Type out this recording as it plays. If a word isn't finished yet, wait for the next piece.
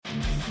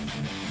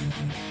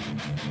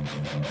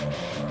How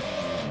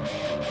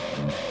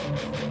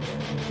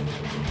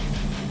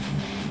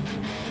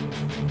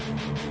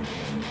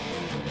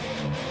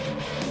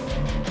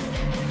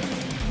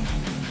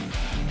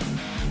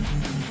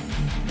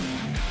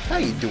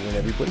you doing,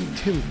 everybody?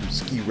 Tim from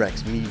Ski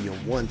Rex Media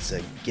once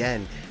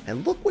again,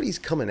 and look what he's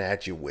coming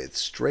at you with.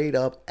 Straight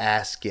up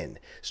asking,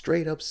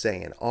 straight up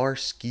saying, are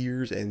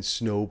skiers and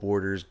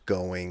snowboarders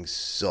going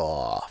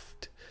soft?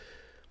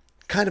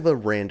 Kind of a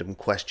random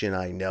question,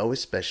 I know,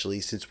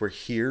 especially since we're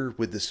here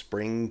with the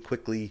spring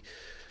quickly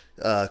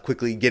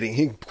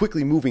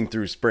moving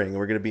through spring.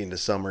 We're going to be into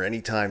summer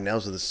anytime now,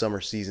 so the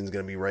summer season's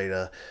going to be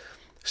right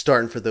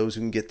starting for those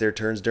who can get their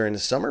turns during the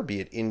summer,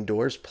 be it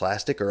indoors,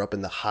 plastic, or up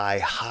in the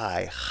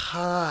high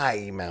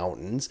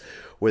mountains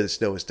where the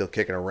snow is still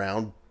kicking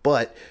around.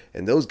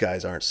 And those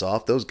guys aren't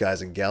soft. Those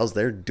guys and gals,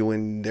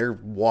 they're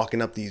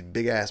walking up these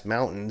big ass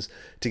mountains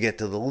to get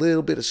to the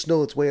little bit of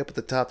snow that's way up at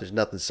the top. There's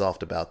nothing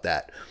soft about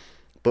that.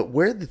 But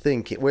where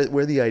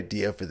the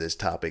idea for this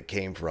topic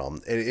came from,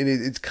 and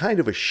it's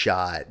kind of a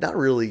shot, not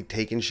really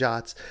taking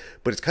shots,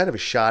 but it's kind of a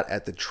shot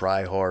at the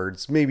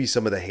tryhards, maybe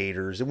some of the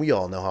haters, and we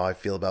all know how I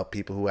feel about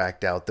people who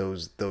act out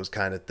those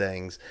kind of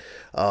things.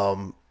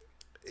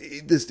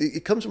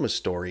 It comes from a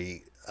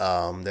story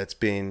that's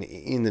been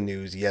in the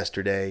news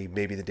yesterday,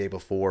 maybe the day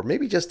before,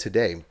 maybe just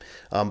today,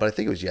 but I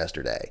think it was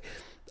yesterday.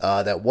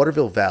 That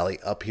Waterville Valley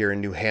up here in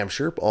New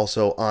Hampshire,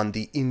 also on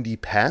the Indy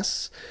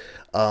Pass,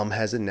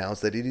 has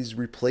announced that it is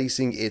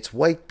replacing its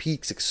White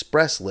Peaks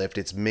Express lift,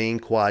 its main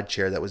quad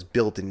chair that was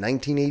built in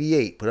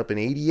 1988, put up in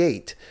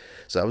 88.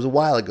 So that was a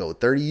while ago,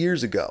 33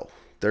 years ago.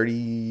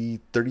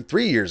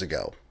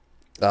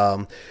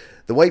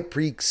 The White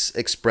Peaks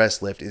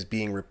Express lift is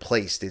being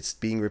replaced. It's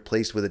being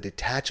replaced with a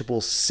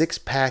detachable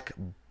 6-pack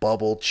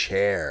bubble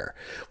chair.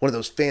 One of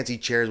those fancy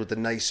chairs with the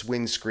nice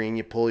windscreen.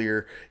 You pull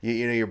your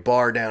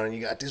bar down and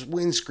you got this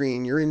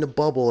windscreen. You're in the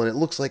bubble and it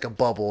looks like a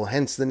bubble,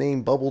 hence the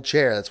name bubble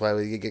chair. That's why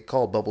we get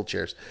called bubble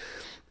chairs.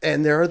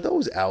 And there are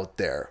those out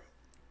there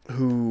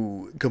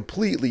who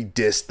completely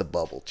diss the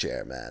bubble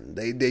chair, man.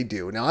 They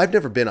do. Now, I've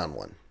never been on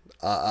one,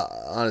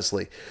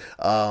 honestly.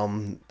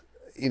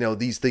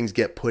 These things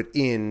get put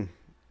in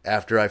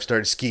after I've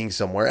started skiing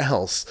somewhere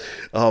else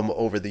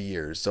over the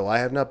years. So I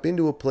have not been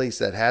to a place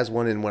that has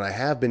one, and when I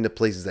have been to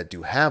places that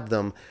do have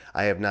them,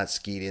 I have not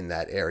skied in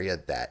that area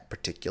that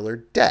particular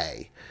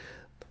day.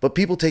 But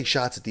people take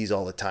shots at these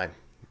all the time.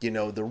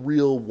 The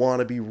real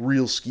wannabe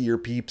real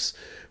skier peeps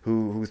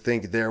who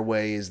think their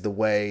way is the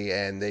way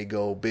and they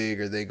go big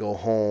or they go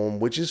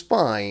home, which is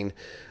fine.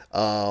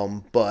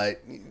 But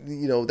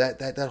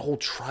that whole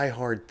try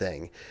hard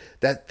thing,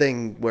 that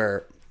thing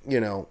where,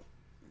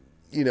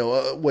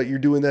 what you're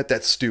doing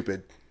that's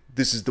stupid.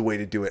 This is the way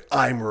to do it.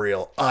 I'm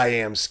real. I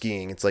am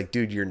skiing. It's like,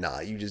 dude, you're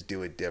not. You just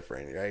do it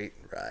different, right?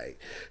 Right.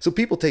 So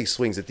people take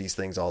swings at these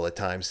things all the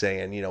time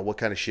saying, what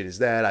kind of shit is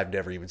that? I've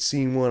never even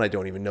seen one. I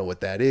don't even know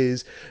what that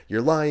is.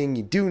 You're lying.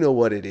 You do know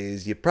what it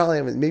is. You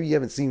probably maybe you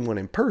haven't seen one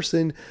in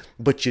person,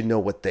 but you know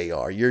what they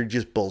are. You're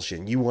just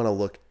bullshitting. You want to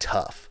look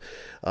tough.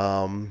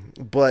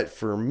 But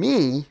for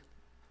me,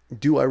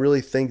 do I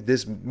really think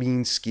this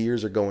means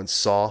skiers are going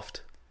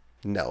soft?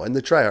 No, and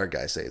the tryhard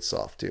guys say it's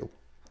soft too.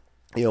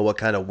 What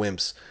kind of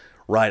wimps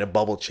ride a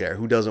bubble chair?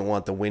 Who doesn't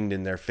want the wind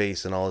in their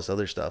face and all this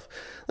other stuff?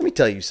 Let me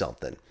tell you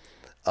something.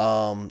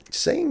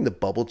 Saying the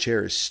bubble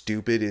chair is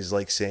stupid is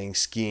like saying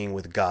skiing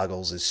with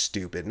goggles is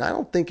stupid. And I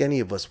don't think any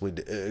of us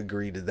would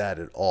agree to that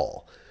at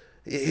all.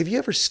 Have you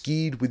ever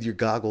skied with your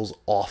goggles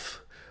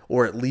off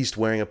or at least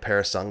wearing a pair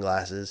of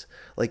sunglasses?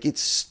 Like,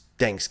 it's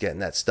stinks getting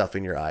that stuff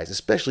in your eyes,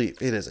 especially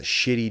if it is a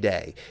shitty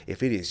day,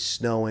 if it is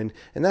snowing,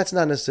 and that's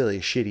not necessarily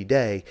a shitty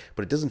day,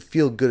 but it doesn't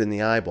feel good in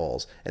the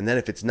eyeballs. And then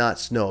if it's not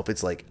snow, if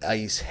it's like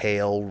ice,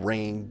 hail,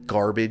 rain,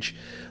 garbage,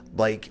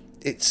 like,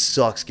 it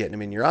sucks getting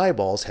them in your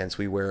eyeballs, hence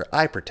we wear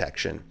eye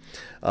protection.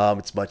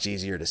 It's much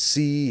easier to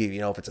see,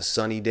 if it's a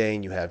sunny day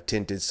and you have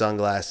tinted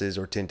sunglasses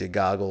or tinted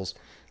goggles,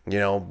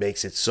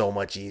 makes it so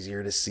much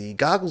easier to see.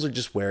 Goggles are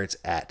just where it's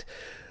at.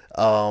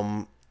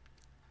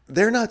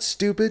 They're not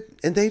stupid,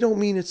 and they don't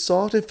mean it's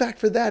soft. In fact,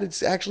 for that,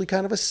 it's actually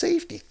kind of a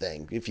safety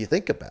thing, if you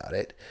think about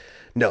it.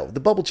 No, the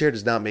bubble chair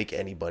does not make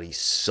anybody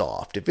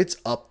soft. If it's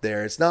up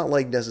there, it's not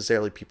like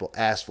necessarily people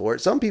ask for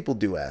it. Some people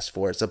do ask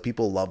for it. Some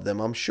people love them,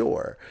 I'm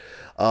sure.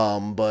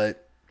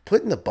 But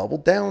putting the bubble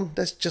down,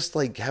 that's just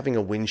like having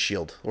a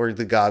windshield, or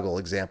the goggle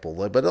example.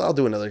 But I'll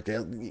do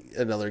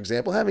another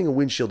example, having a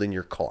windshield in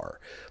your car.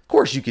 Of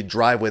course, you could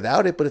drive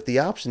without it, but if the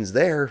option's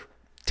there,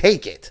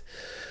 take it.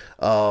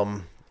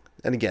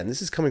 And again,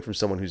 this is coming from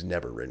someone who's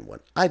never ridden one.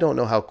 I don't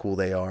know how cool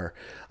they are.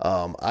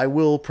 I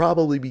will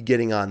probably be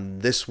getting on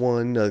this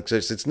one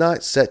because it's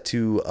not set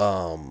to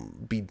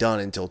be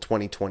done until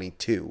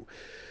 2022.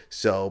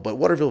 So, but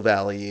Waterville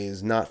Valley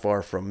is not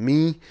far from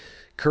me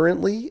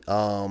currently.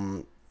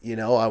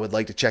 I would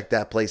like to check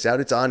that place out.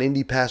 It's on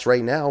Indy Pass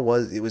right now.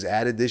 It was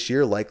added this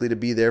year, likely to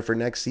be there for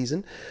next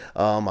season.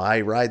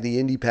 I ride the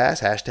Indy Pass,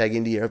 hashtag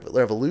Indy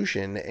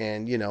Revolution,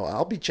 and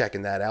I'll be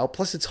checking that out.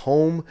 Plus, it's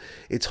home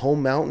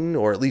mountain,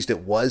 or at least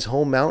it was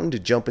home mountain to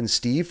Jumpin'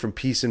 Steve from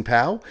Peace and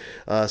Pow.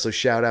 So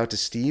shout out to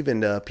Steve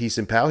and Peace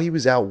and Pow. He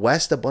was out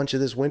west a bunch of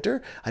this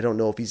winter. I don't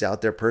know if he's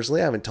out there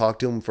personally. I haven't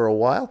talked to him for a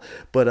while,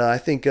 but I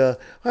think I'll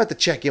have to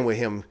check in with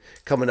him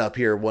coming up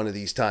here one of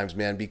these times,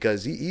 man,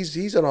 because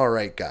he's an all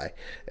right guy.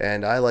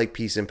 And I like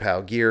Peace and Pow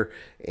gear,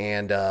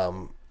 and I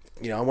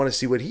want to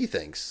see what he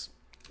thinks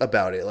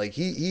about it. Like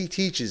he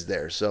teaches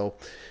there, so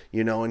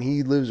and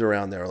he lives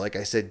around there. Like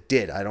I said,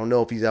 I don't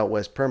know if he's out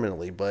west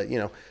permanently, but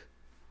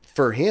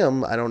for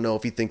him, I don't know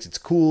if he thinks it's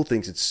cool,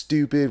 thinks it's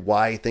stupid,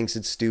 why he thinks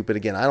it's stupid.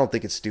 Again, I don't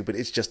think it's stupid.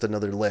 It's just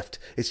another lift.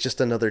 It's just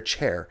another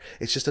chair.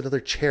 It's just another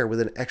chair with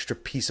an extra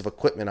piece of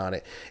equipment on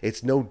it.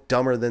 It's no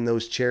dumber than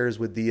those chairs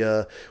with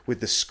the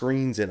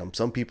screens in them.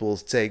 Some people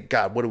say,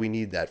 God, what do we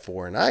need that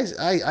for? And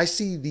I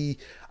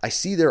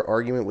see their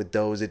argument with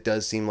those. It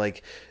does seem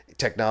like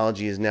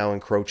technology is now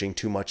encroaching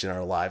too much in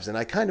our lives. And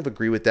I kind of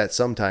agree with that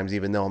sometimes,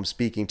 even though I'm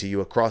speaking to you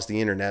across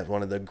the internet,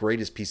 one of the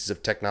greatest pieces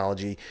of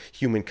technology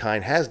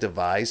humankind has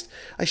devised.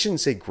 I shouldn't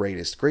say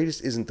greatest.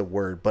 Greatest isn't the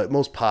word, but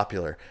most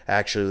popular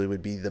actually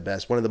would be the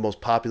best. One of the most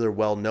popular,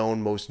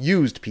 well-known, most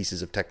used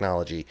pieces of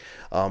technology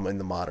in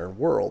the modern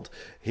world.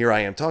 Here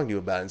I am talking to you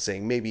about it and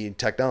saying maybe in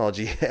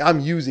technology, I'm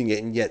using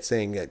it and yet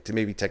saying that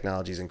maybe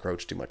technology has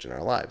encroached too much in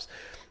our lives.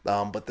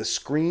 But the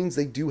screens,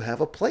 they do have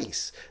a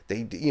place.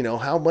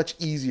 How much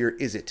easier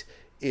is it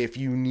if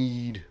you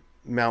need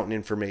mountain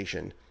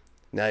information?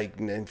 Now,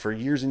 and for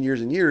years and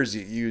years and years,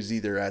 you use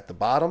either at the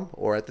bottom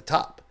or at the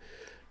top.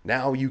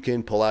 Now you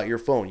can pull out your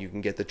phone. You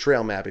can get the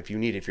trail map if you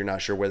need it, if you're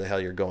not sure where the hell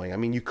you're going. I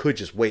mean, you could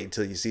just wait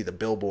until you see the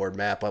billboard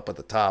map up at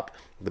the top,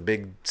 the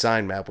big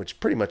sign map, which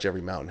pretty much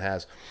every mountain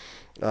has.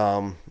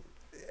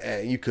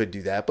 You could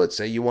do that, but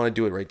say you want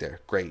to do it right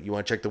there. Great. You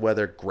want to check the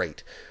weather?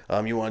 Great.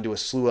 You want to do a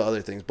slew of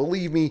other things.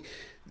 Believe me,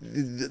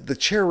 the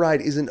chair ride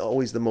isn't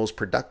always the most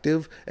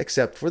productive,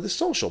 except for the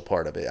social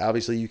part of it.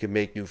 Obviously, you can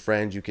make new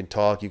friends, you can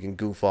talk, you can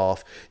goof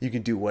off, you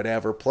can do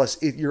whatever.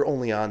 Plus, you're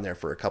only on there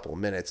for a couple of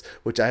minutes,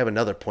 which I have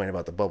another point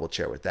about the bubble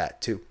chair with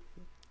that too.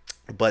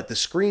 But the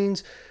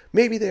screens,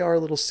 maybe they are a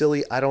little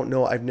silly. I don't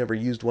know. I've never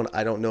used one.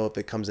 I don't know if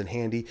it comes in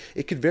handy.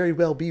 It could very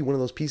well be one of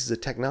those pieces of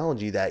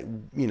technology that,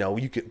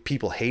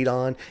 people hate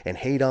on and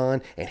hate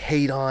on and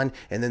hate on,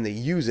 and then they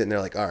use it and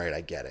they're like, all right,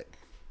 I get it.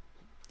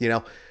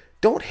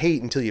 Don't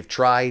hate until you've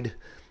tried.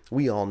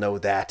 We all know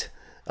that.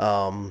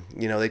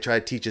 They try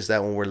to teach us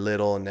that when we're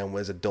little, and then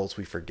as adults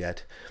we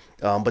forget.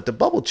 But the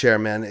bubble chair,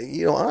 man,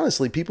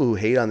 honestly, people who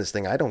hate on this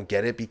thing, I don't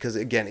get it, because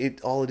again,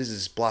 all it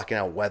is blocking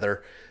out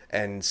weather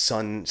and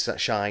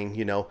sunshine.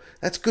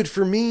 That's good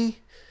for me.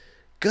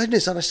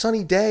 Goodness, on a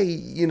sunny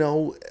day,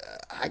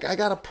 I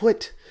gotta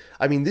put.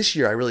 I mean, this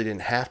year I really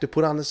didn't have to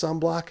put on the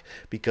sunblock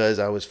because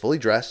I was fully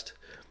dressed,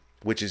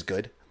 which is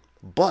good.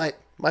 But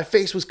my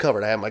face was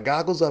covered. I had my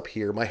goggles up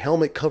here, my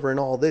helmet covering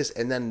all this,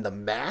 and then the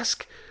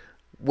mask.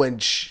 When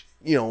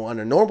on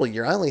a normal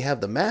year, I only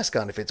have the mask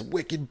on if it's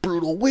wicked,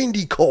 brutal,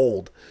 windy,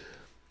 cold.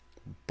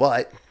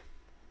 But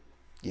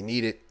you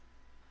need it.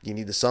 You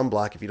need the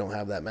sunblock if you don't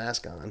have that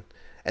mask on.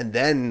 And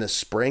then in the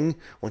spring,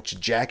 once your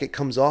jacket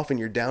comes off and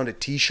you're down to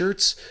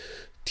t-shirts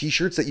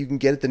that you can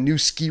get at the new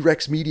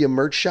Ski-Rex Media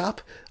merch shop,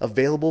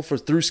 available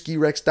through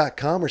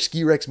skirex.com or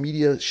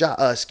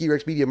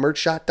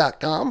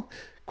skirexmediamerchshop.com.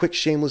 Quick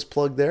shameless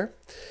plug there.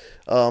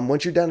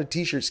 Once you're down to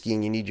t-shirt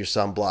skiing, you need your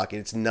sunblock, and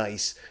it's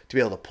nice to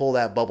be able to pull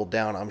that bubble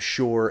down, I'm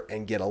sure,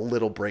 and get a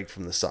little break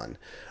from the sun.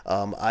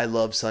 I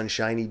love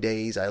sunshiny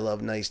days. I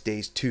love nice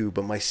days too,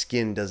 but my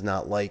skin does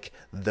not like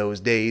those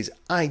days.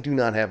 I do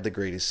not have the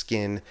greatest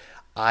skin.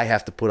 I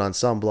have to put on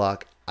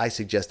sunblock. I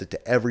suggest it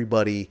to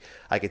everybody.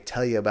 I could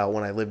tell you about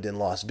when I lived in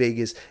Las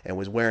Vegas and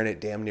was wearing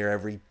it damn near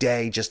every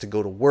day just to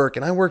go to work,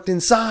 and I worked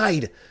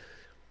inside.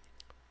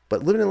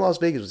 But living in Las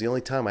Vegas was the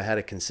only time I had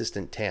a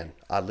consistent tan,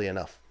 oddly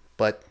enough.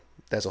 But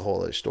that's a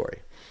whole other story.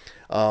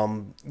 I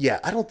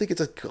don't think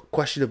it's a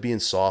question of being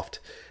soft.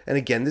 And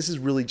again, this is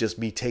really just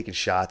me taking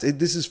shots.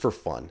 This is for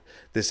fun,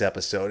 this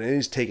episode. And it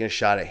is taking a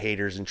shot at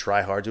haters and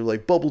tryhards who are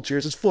like, bubble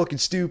chairs is fucking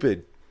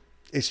stupid.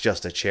 It's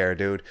just a chair,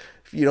 dude.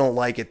 If you don't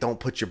like it, don't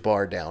put your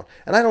bar down.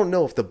 And I don't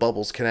know if the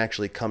bubbles can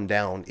actually come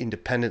down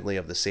independently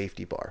of the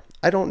safety bar.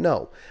 I don't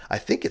know. I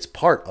think it's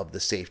part of the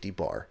safety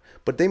bar.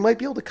 But they might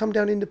be able to come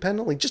down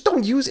independently. Just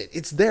don't use it.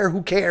 It's there.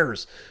 Who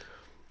cares?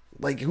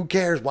 Who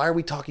cares? Why are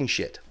we talking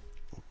shit?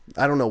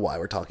 I don't know why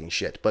we're talking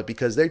shit, but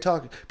because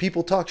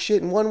people talk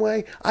shit in one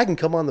way, I can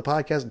come on the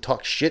podcast and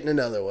talk shit in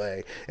another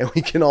way, and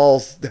we can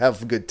all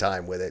have a good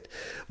time with it.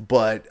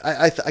 But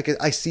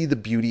I see the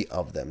beauty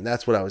of them.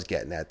 That's what I was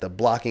getting at, the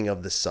blocking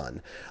of the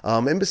sun.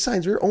 And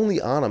besides, we're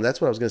only on them.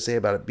 That's what I was going to say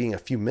about it being a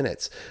few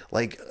minutes.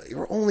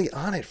 You're only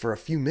on it for a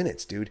few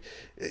minutes, dude.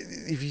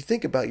 If you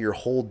think about your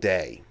whole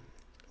day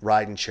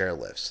riding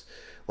chairlifts,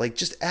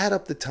 just add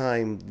up the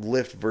time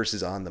lift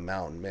versus on the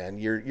mountain, man.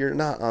 You're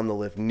not on the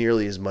lift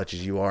nearly as much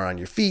as you are on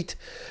your feet.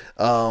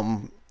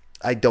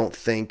 I don't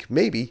think,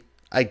 maybe,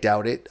 I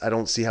doubt it. I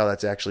don't see how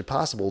that's actually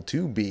possible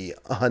to be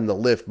on the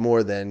lift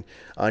more than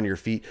on your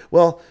feet.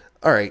 Well,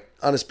 all right,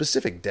 on a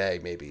specific day,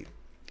 maybe.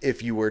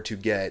 If you were to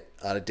get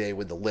on a day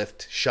with the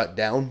lift shut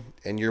down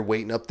and you're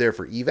waiting up there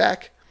for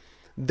evac,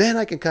 then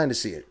I can kind of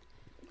see it.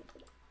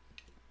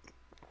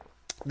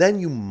 Then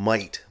you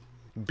might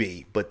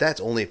be, but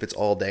that's only if it's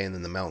all day and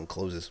then the mountain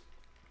closes.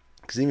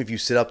 Because even if you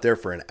sit up there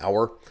for an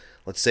hour,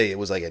 let's say it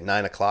was like at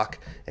 9 o'clock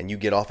and you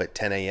get off at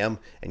 10 a.m.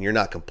 and you're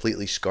not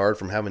completely scarred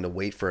from having to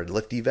wait for a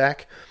lift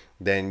evac,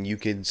 then you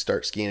can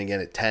start skiing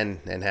again at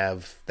 10 and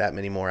have that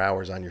many more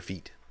hours on your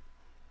feet.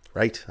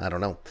 Right? I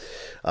don't know.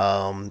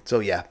 So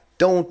yeah,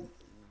 don't.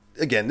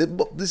 Again,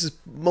 this is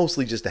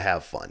mostly just to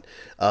have fun.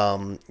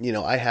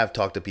 I have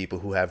talked to people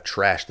who have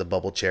trashed the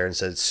bubble chair and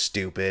said it's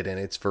stupid and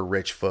it's for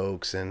rich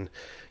folks, and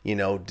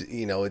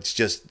it's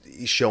just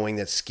showing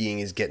that skiing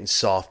is getting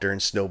softer and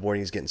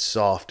snowboarding is getting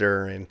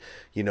softer, and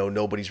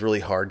nobody's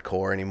really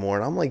hardcore anymore.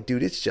 And I'm like,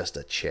 dude, it's just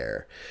a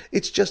chair.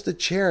 It's just a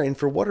chair, and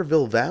for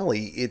Waterville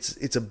Valley,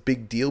 it's a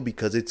big deal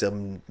because it's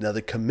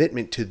another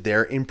commitment to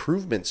their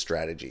improvement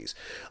strategies.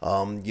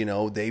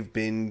 They've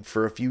been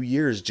for a few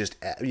years just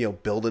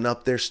building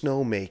up their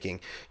snow making,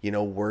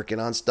 working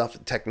on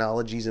stuff,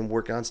 technologies, and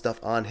working on stuff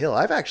on hill.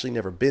 I've actually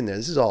never been there.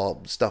 This is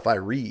all stuff I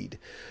read.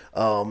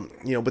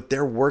 But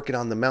they're working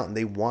on the mountain.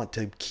 They want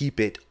to keep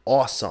it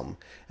awesome.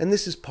 And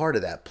this is part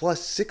of that.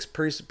 Plus 6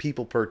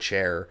 people per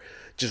chair,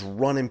 just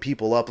running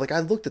people up. Like, I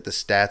looked at the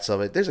stats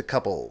of it. There's a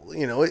couple,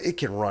 it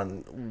can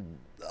run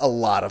a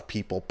lot of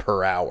people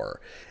per hour.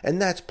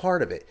 And that's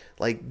part of it.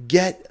 Like,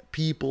 get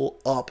people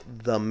up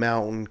the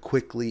mountain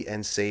quickly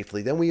and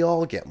safely. Then we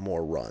all get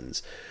more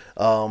runs.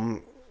 I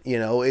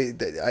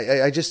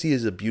just see it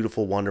as a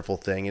beautiful, wonderful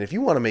thing. And if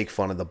you want to make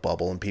fun of the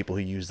bubble and people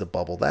who use the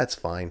bubble, that's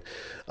fine.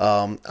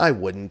 I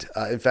wouldn't.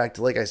 In fact,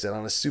 like I said,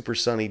 on a super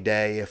sunny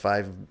day, if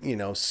I've,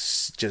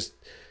 just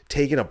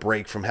taken a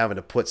break from having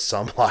to put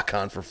sunblock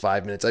on for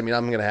 5 minutes, I mean,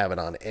 I'm going to have it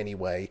on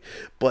anyway.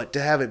 But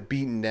to have it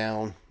beaten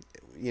down,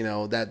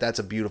 that's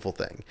a beautiful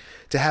thing.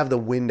 To have the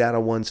wind out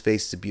of one's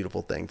face is a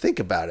beautiful thing. Think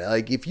about it.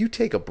 Like, if you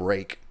take a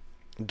break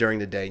during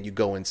the day and you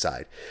go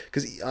inside,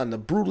 because on the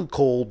brutal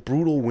cold,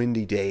 brutal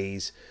windy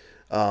days,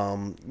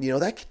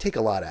 that can take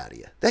a lot out of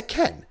you.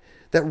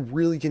 That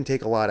really can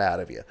take a lot out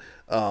of you,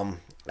 out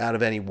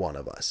of any one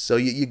of us. So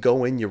you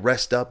go in, you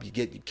rest up, you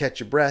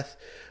catch your breath,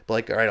 but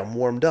like, all right, I'm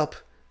warmed up,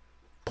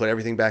 put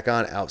everything back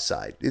on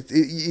outside.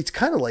 It's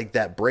kind of like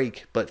that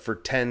break, but for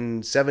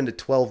 7 to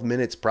 12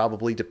 minutes,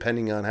 probably,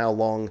 depending on how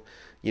long,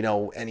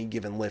 any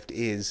given lift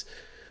is.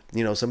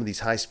 Some of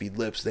these high-speed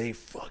lifts, they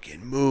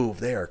fucking move.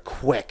 They are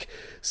quick.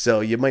 So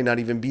you might not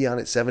even be on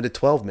it 7 to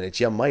 12 minutes.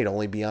 You might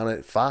only be on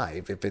it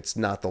 5 if it's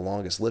not the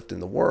longest lift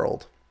in the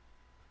world.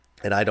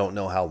 And I don't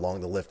know how long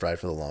the lift ride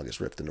for the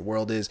longest lift in the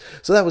world is.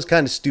 So that was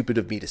kind of stupid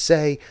of me to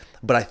say,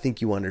 but I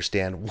think you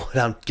understand what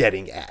I'm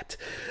getting at.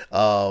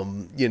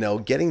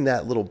 Getting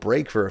that little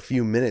break for a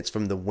few minutes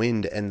from the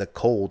wind and the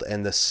cold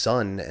and the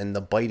sun and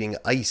the biting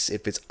ice,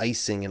 if it's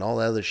icing and all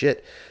that other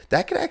shit,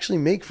 that could actually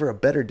make for a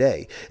better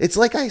day. It's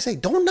like I say,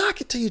 don't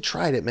knock it till you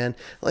tried it, man.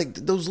 Like,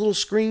 those little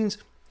screens,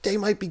 they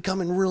might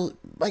come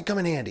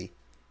in handy.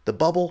 The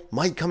bubble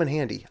might come in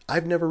handy.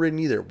 I've never ridden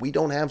either. We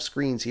don't have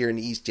screens here in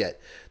the East yet.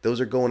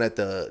 Those are going at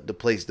the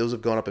place. Those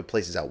have gone up at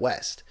places out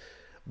West.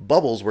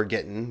 Bubbles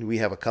we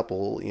have a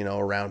couple,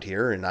 around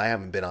here, and I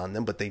haven't been on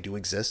them, but they do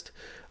exist.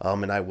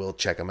 And I will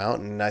check them out.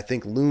 And I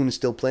think Loon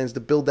still plans to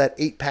build that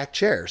 8-pack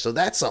chair. So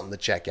that's something to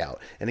check out.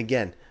 And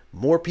again,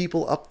 more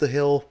people up the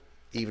hill,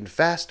 even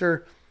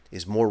faster,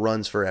 is more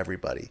runs for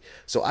everybody.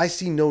 So I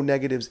see no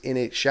negatives in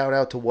it. Shout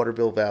out to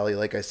Waterville Valley,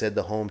 like I said,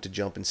 the home to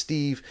Jumpin'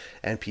 Steve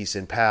and Peace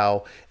and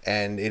Pow,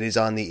 and it is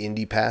on the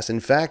Indy Pass. In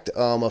fact,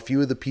 a few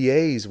of the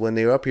PAs, when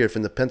they were up here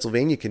from the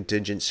Pennsylvania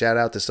contingent, shout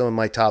out to some of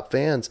my top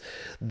fans,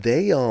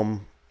 they,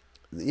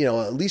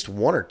 at least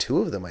 1 or 2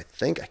 of them, I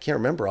think, I can't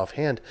remember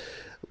offhand,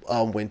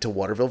 went to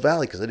Waterville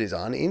Valley because it is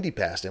on Indy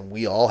Pass, and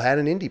we all had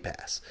an Indy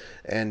Pass,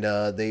 and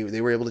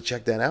they were able to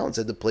check that out and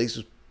said the place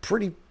was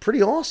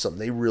pretty awesome.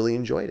 They really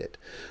enjoyed it.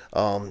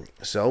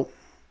 So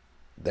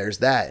there's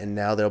that, and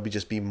now there'll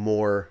just be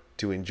more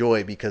to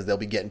enjoy because they'll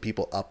be getting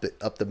people up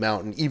the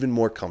mountain even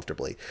more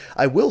comfortably.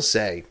 I will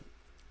say,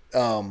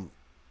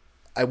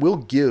 I will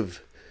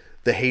give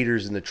the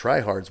haters and the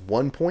tryhards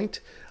 1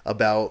 point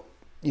about,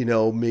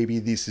 maybe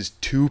this is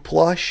too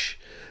plush,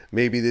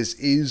 maybe this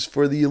is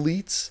for the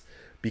elites,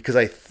 because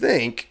I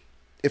think,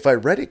 if I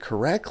read it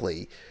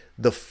correctly,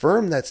 the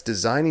firm that's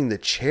designing the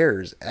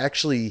chairs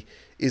actually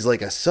is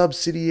like a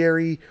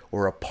subsidiary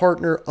or a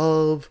partner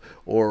of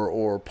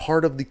or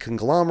part of the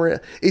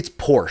conglomerate. It's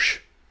Porsche,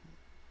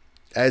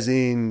 as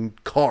in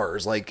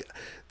cars. Like,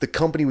 the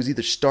company was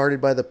either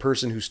started by the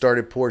person who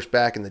started Porsche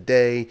back in the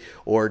day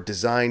or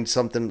designed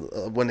something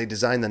when they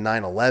designed the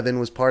 911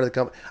 was part of the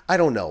company. I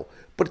don't know,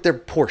 but they're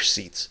Porsche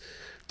seats.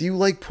 Do you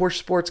like Porsche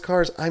sports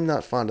cars? I'm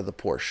not fond of the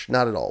Porsche,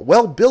 not at all.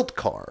 Well-built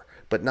car,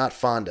 but not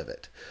fond of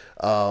it.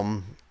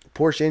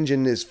 Porsche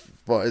engine is,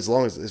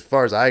 as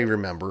far as I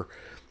remember,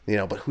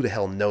 But who the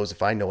hell knows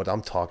if I know what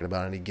I'm talking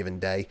about on any given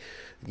day?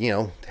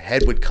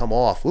 Head would come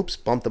off. Oops,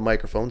 bumped the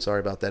microphone. Sorry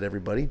about that,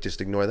 everybody.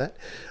 Just ignore that.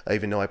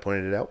 Even though I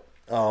pointed it out.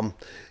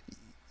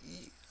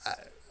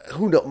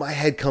 Who knows? My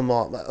head come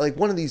off. Like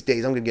one of these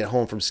days, I'm gonna get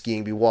home from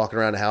skiing, be walking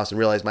around the house, and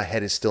realize my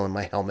head is still in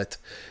my helmet.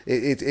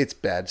 It's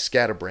bad,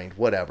 scatterbrained,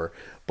 whatever.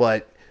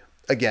 But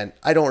again,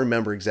 I don't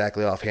remember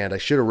exactly offhand. I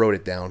should have wrote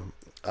it down.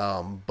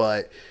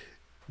 But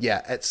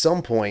yeah, at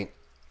some point,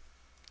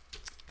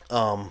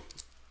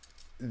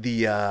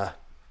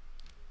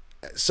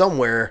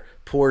 somewhere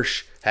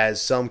Porsche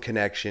has some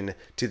connection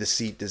to the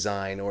seat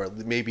design or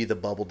maybe the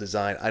bubble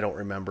design. I don't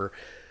remember.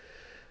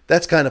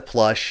 That's kind of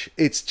plush.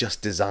 It's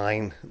just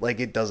design. Like,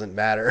 it doesn't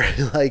matter.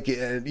 Like,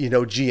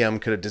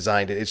 GM could have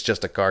designed it. It's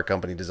just a car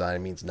company design. It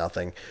means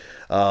nothing.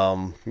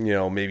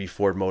 Maybe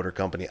Ford Motor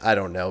Company. I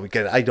don't know.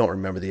 Because I don't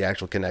remember the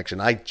actual connection.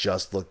 I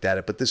just looked at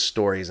it. But this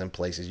story is in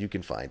places. You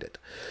can find it.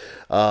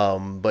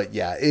 But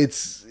yeah,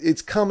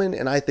 it's coming,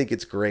 and I think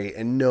it's great.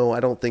 And no, I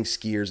don't think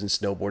skiers and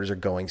snowboarders are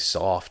going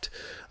soft.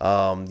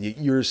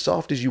 You're as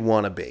soft as you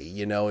want to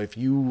be. If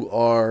you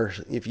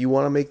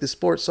want to make the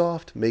sport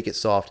soft, make it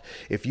soft.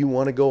 If you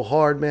want to go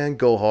hard, man,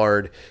 go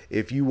hard.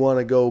 If you want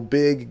to go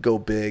big, go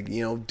big.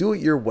 Do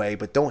it your way,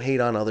 but don't hate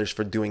on others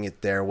for doing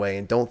it their way,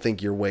 and don't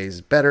think your way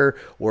is better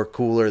or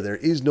cooler. There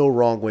is no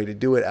wrong way to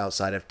do it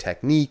outside of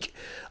technique.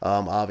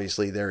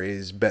 Obviously,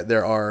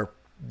 there are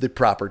the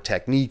proper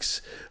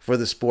techniques for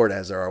the sport,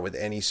 as there are with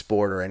any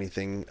sport or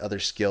anything other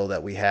skill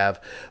that we have.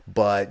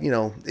 But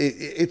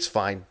it's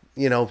fine.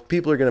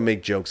 People are going to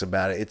make jokes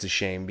about it. It's a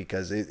shame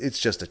because it's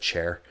just a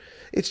chair.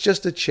 It's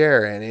just a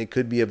chair, and it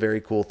could be a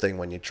very cool thing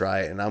when you try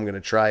it. And I'm going to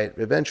try it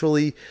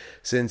eventually,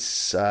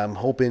 since I'm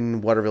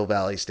hoping Waterville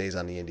Valley stays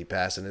on the Indy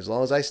Pass. And as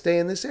long as I stay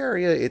in this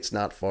area, it's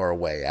not far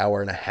away. Hour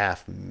and a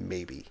half,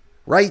 maybe.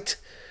 Right.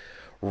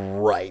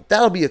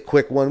 That'll be a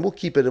quick one.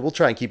 We'll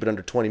try and keep it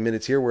under 20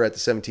 minutes here. We're at the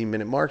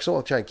 17-minute mark, so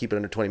I'll try and keep it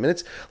under 20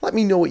 minutes. Let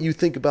me know what you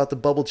think about the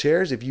bubble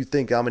chairs. If you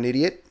think I'm an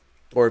idiot,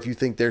 or if you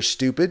think they're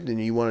stupid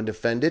and you want to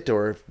defend it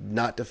or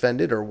not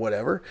defend it or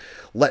whatever,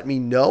 let me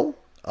know.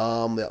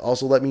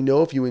 Also, let me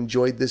know if you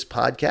enjoyed this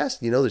podcast.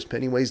 There's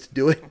many ways to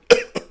do it.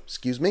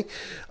 Excuse me.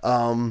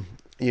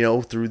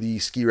 Through the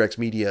Ski Rex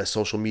Media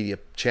social media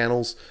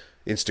channels,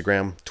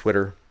 Instagram,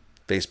 Twitter,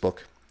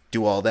 Facebook.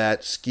 Do all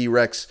that. Ski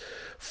Rex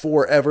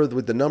Forever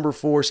with the number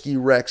 4, Ski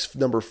Rex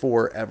number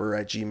 4 ever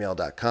at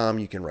gmail.com.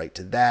 You can write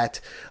to that.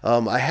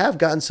 I have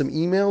gotten some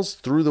emails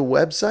through the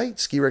website,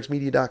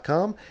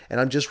 skirexmedia.com, and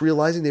I'm just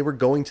realizing they were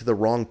going to the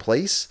wrong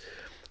place.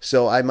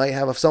 So I might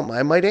have something.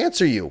 I might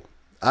answer you.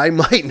 I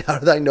might, now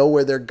that I know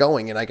where they're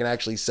going, and I can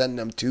actually send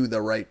them to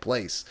the right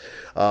place.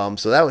 So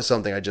that was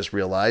something I just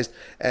realized.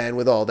 And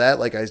with all that,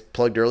 like I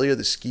plugged earlier,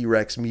 the Ski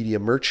Rex Media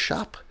merch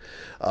shop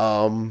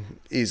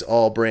is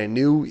all brand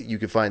new. You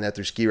can find that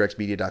through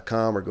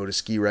skirexmedia.com or go to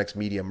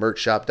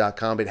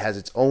skirexmediamerchshop.com. It has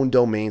its own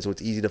domain, so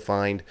it's easy to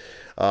find,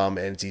 and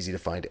it's easy to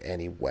find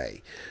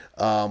anyway.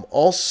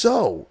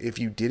 Also, if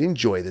you did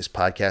enjoy this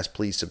podcast,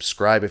 please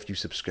subscribe. If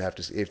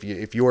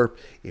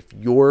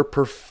your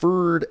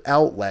preferred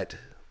outlet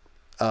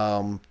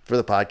for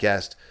the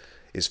podcast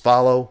is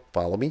follow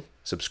me,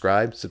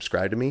 subscribe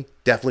to me.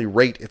 Definitely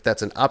rate if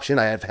that's an option.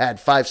 I have had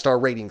 5-star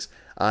ratings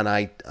on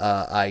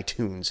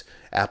iTunes,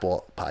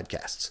 Apple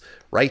Podcasts,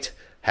 right?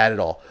 Had it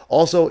all.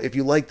 Also, if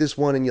you like this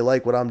one and you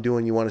like what I'm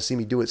doing, you want to see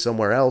me do it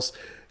somewhere else,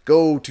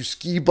 go to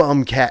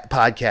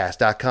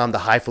skibumcatpodcast.com, the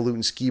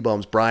highfalutin ski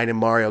bums. Brian and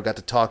Mario got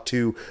to talk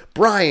to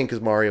Brian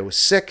because Mario was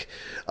sick.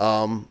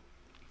 And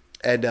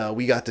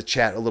we got to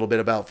chat a little bit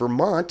about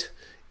Vermont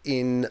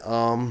in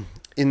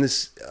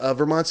this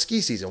Vermont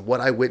ski season, what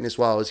I witnessed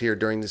while I was here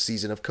during the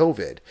season of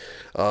COVID.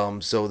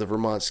 So the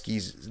Vermont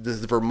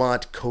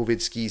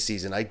COVID ski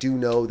season. I do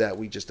know that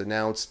we just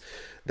announced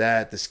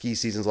that the ski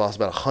season's lost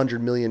about $100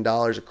 million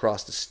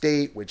across the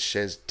state, which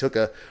has took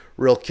a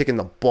real kick in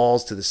the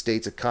balls to the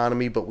state's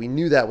economy, but we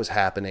knew that was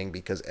happening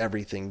because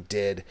everything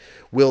did.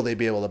 Will they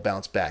be able to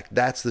bounce back?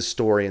 That's the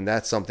story, and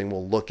that's something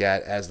we'll look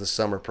at as the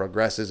summer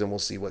progresses, and we'll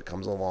see what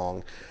comes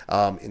along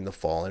in the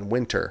fall and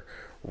winter.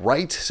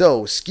 Right?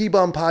 So,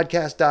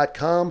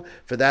 skibumpodcast.com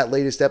for that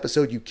latest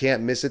episode. You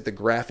can't miss it. The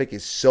graphic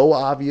is so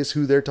obvious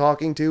who they're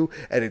talking to,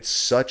 and it's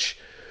such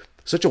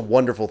a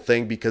wonderful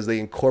thing because they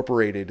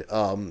incorporated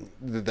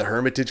the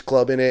Hermitage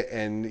Club in it.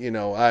 And,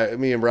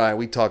 me and Brian,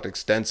 we talked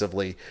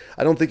extensively.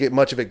 I don't think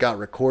much of it got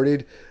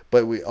recorded,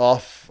 but we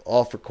off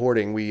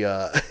recording, we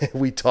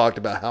talked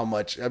about how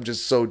much I'm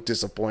just so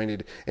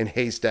disappointed in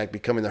Haystack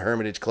becoming the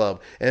Hermitage Club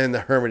and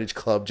the Hermitage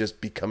Club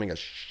just becoming a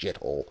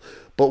shithole.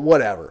 But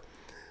whatever.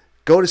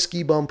 Go to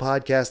Ski Bum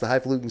Podcast, the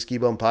Highfalutin Ski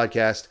Bum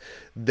Podcast.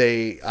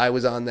 I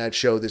was on that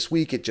show this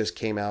week. It just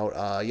came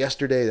out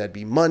yesterday. That'd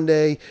be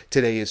Monday.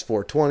 Today is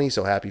 420,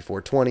 so happy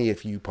 420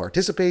 if you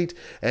participate.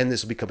 And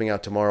this will be coming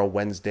out tomorrow,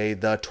 Wednesday,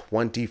 the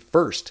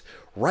 21st.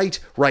 Right.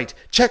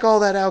 Check all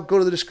that out. Go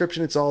to the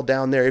description. It's all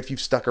down there. If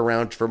you've stuck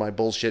around for my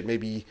bullshit,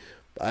 maybe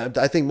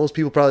I think most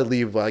people probably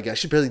leave, like, I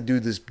should probably do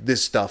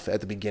this stuff at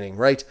the beginning,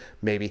 right?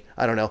 Maybe.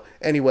 I don't know.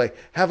 Anyway,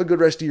 have a good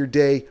rest of your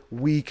day,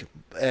 week,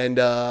 and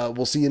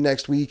we'll see you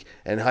next week.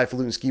 And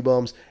Highfalutin Ski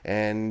Bums,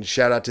 and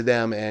shout out to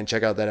them, and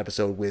check out that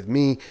episode with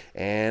me.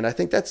 And I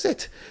think that's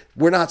it.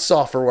 We're not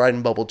soft for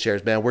riding bubble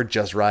chairs, man. We're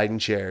just riding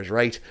chairs,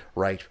 right?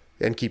 Right.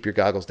 And keep your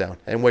goggles down,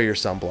 and wear your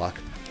sunblock,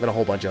 and a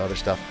whole bunch of other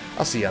stuff.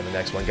 I'll see you on the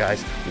next one,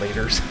 guys.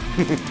 Laters.